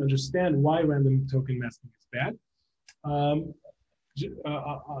example to understand why random token masking is bad, I'll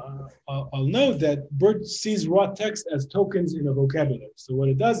note that BERT sees raw text as tokens in a vocabulary. So what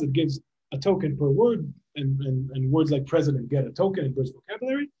it does, it gives a token per word, and words like president get a token in BERT's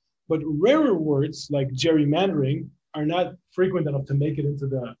vocabulary, but rarer words like gerrymandering are not frequent enough to make it into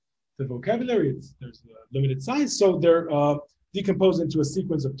the vocabulary. There's a limited size, so they're decomposed into a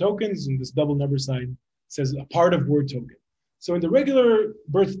sequence of tokens, and this double number sign says a part of word token. So in the regular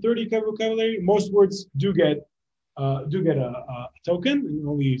BERT 30 vocabulary, most words do get a token, and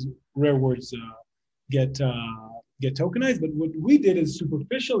only rare words get tokenized. But what we did is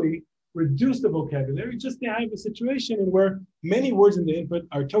superficially reduce the vocabulary just to have a situation in where many words in the input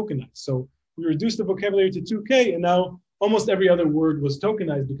are tokenized. So we reduced the vocabulary to 2K, and now almost every other word was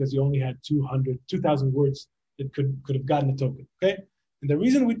tokenized because you only had 2,000 words that could have gotten a token. Okay, and the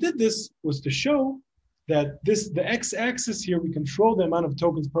reason we did this was to show that the x-axis here, we control the amount of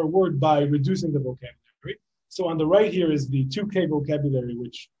tokens per word by reducing the vocabulary. So on the right here is the 2K vocabulary,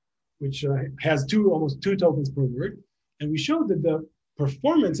 which has almost two tokens per word. And we showed that the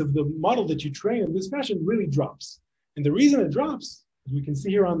performance of the model that you train in this fashion really drops. And the reason it drops, as we can see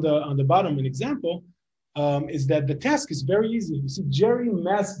here on the bottom, an example, is that the task is very easy. You see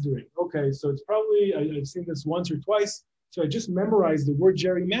gerrymandering. Okay, so it's probably, I've seen this once or twice. So I just memorized the word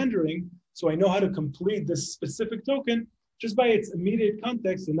gerrymandering, so I know how to complete this specific token just by its immediate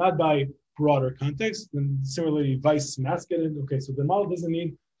context and not by broader context. And similarly, vice masculine. Okay, so the model doesn't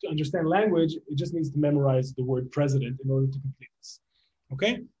need to understand language, it just needs to memorize the word president in order to complete this.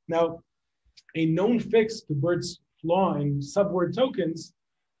 Okay, now a known fix to BERT's flaw in subword tokens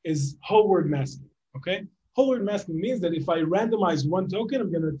is whole word masking. Okay, whole word masking means that if I randomize one token,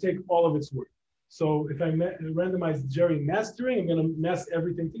 I'm going to take all of its words. So if I randomize gerrymandering, I'm going to mask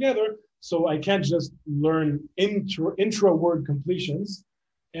everything together. So I can't just learn intra word completions,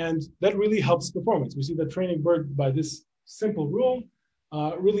 and that really helps performance. We see that training BERT by this simple rule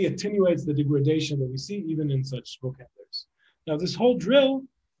really attenuates the degradation that we see even in such vocabularies. Now, this whole drill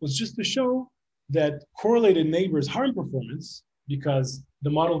was just to show that correlated neighbors harm performance because the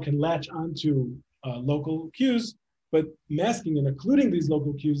model can latch onto local cues, but masking and occluding these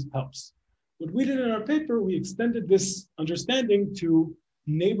local cues helps. What we did in our paper, we extended this understanding to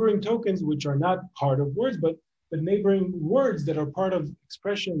neighboring tokens, which are not part of words, but neighboring words that are part of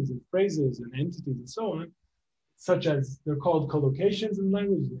expressions and phrases and entities and so on, such as they're called collocations in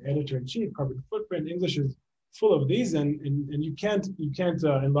language, the editor-in-chief, carbon footprint. English is full of these, and you can't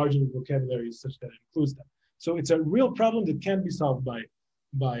enlarge your vocabulary such that it includes them. So it's a real problem that can be solved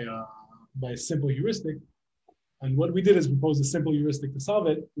by a simple heuristic. And what we did is propose a simple heuristic to solve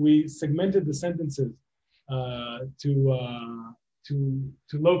it. We segmented the sentences to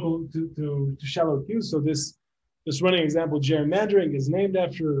shallow cues. So this running example, gerrymandering, is named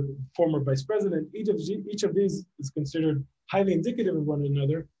after former vice president. Each of these is considered highly indicative of one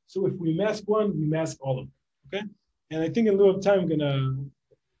another. So if we mask one, we mask all of them, okay? And I think in lieu of time, I'm gonna,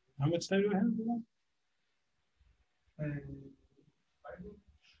 how much time do I have for that?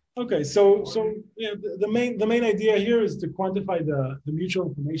 Okay, so yeah, the main idea here is to quantify the mutual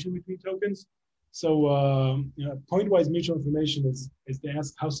information between tokens. So point-wise mutual information is to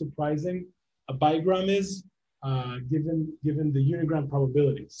ask how surprising a bigram is given the unigram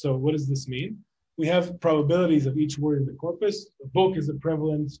probability. So what does this mean? We have probabilities of each word in the corpus. A book is a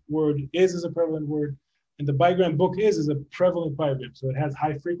prevalent word, is a prevalent word, and the bigram book is a prevalent bigram. So it has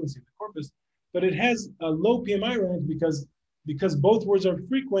high frequency in the corpus, but it has a low PMI range because both words are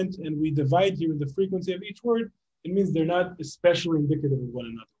frequent and we divide here the frequency of each word. It means they're not especially indicative of one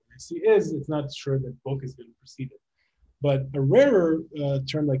another. When I see is, it's not sure that book is going to precede it. But a rarer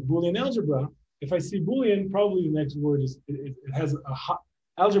term like Boolean algebra, if I see Boolean, probably the next word is, it has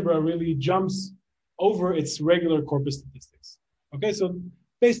algebra really jumps over its regular corpus statistics. Okay, so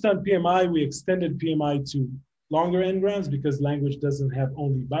based on PMI, we extended PMI to longer n-grams because language doesn't have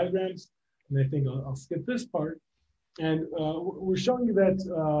only bigrams. And I think I'll skip this part. And we're showing you that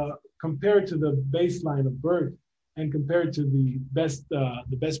compared to the baseline of BERT and compared to the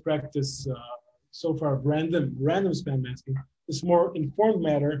best practice so far of random span masking, this more informed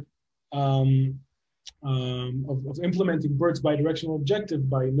matter of implementing BERT's bidirectional objective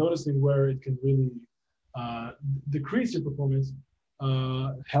by noticing where it can really decrease your performance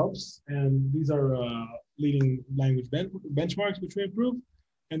helps. And these are leading language benchmarks which we improved.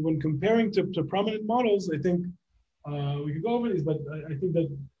 And when comparing to prominent models, I think we could go over these, but I think that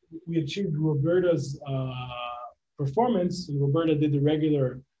we achieved Roberta's performance, and Roberta did the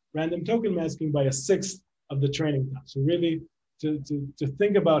regular random token masking by 1/6 of the training time. So really, to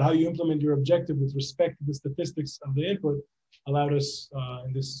think about how you implement your objective with respect to the statistics of the input allowed us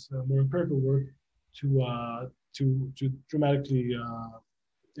in this more empirical work to dramatically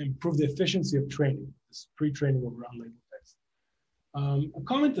improve the efficiency of training, this pre-training over unlabeled text. A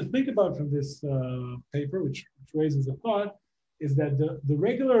comment to think about from this paper, which raises a thought, is that the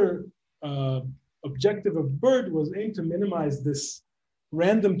regular objective of BERT was aimed to minimize this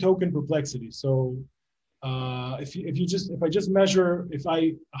random token perplexity. So if I just measure, if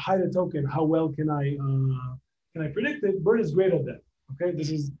I hide a token, how well can I predict it? BERT is great at that. Okay, this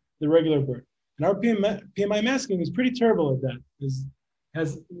is the regular BERT. And our PMI masking is pretty terrible at that.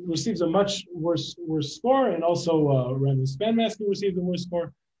 Receives a much worse score, and also random span masking receives a worse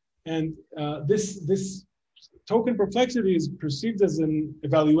score. And this token perplexity is perceived as an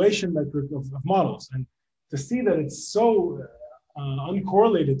evaluation metric of models. And to see that it's so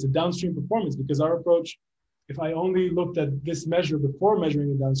uncorrelated to downstream performance, because our approach, if I only looked at this measure before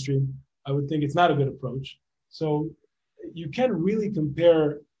measuring it downstream, I would think it's not a good approach. So you can't really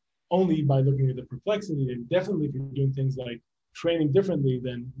compare only by looking at the perplexity, and definitely if you're doing things like training differently,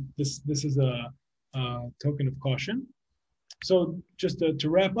 then this is a token of caution. So just to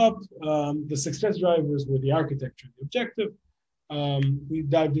wrap up, the success drivers were the architecture and the objective. We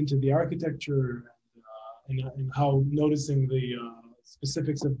dived into the architecture and how noticing the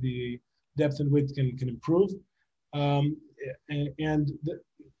specifics of the depth and width can improve. And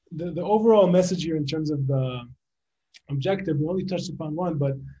the overall message here in terms of the objective, we only touched upon one,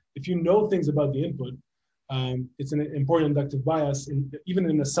 but if you know things about the input, it's an important inductive bias even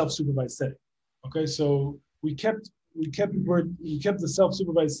in a self-supervised setting. Okay, so we kept the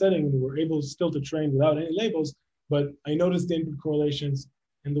self-supervised setting and we were able still to train without any labels, but I noticed the input correlations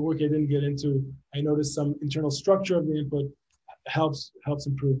and the work I didn't get into. I noticed some internal structure of the input helps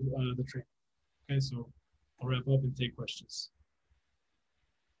improve the training. Okay, so I'll wrap up and take questions.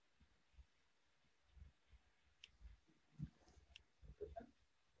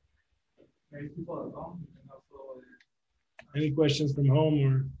 Any questions from home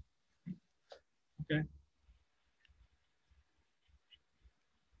or? Okay.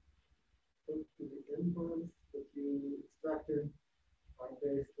 The inputs that you extracted are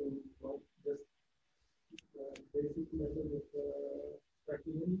based on what just basic method of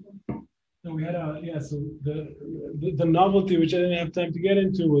extracting input? No, we had so the novelty, which I didn't have time to get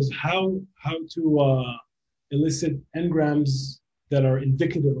into, was how to elicit n-grams that are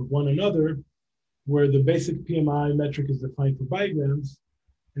indicative of one another, where the basic PMI metric is defined for bigrams,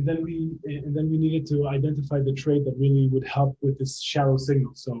 and then we needed to identify the trait that really would help with this shallow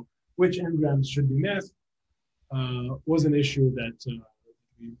signal. So which n-grams should be masked was an issue that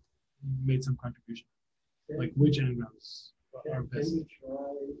we made some contribution. Like which n-grams are best. Can you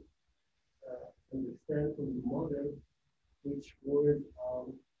try understand from the model which word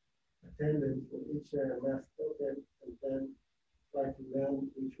attendant for each mask token, and then try to learn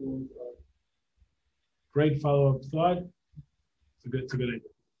which ones are. Great follow-up thought. It's a good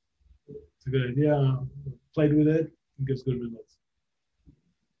idea. It's a good idea. Played with it. It gives good results.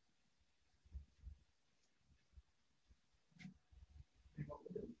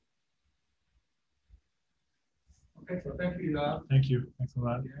 Okay, so thank you, Yoav. Thank you. Thanks a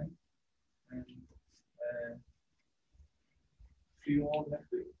lot. And see you all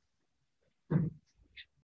next week.